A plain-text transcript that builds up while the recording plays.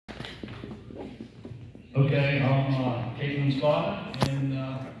Okay, I'm Caitlin's father, and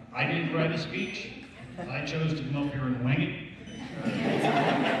I didn't write a speech. I chose to come up here and wing it.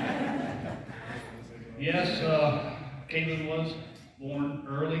 Yes, Caitlin was born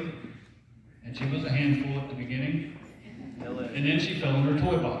early, and she was a handful at the beginning, and then she fell in her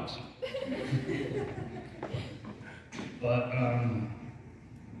toy box. But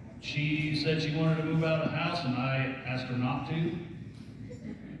she said she wanted to move out of the house, and I asked her not to.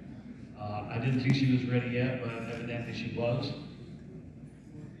 I didn't think she was ready yet, but evidently she was.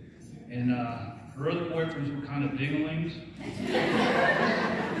 And her other boyfriends were kind of dinglings.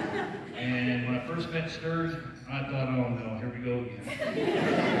 And when I first met Sturge, I thought, oh no, here we go again.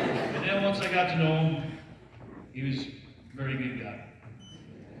 But then once I got to know him, he was a very good guy.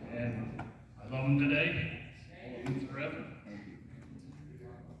 And I love him today, I love him forever.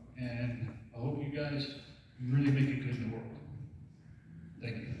 And I hope you guys really make it good in the world.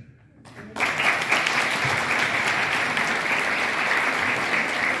 Thank you.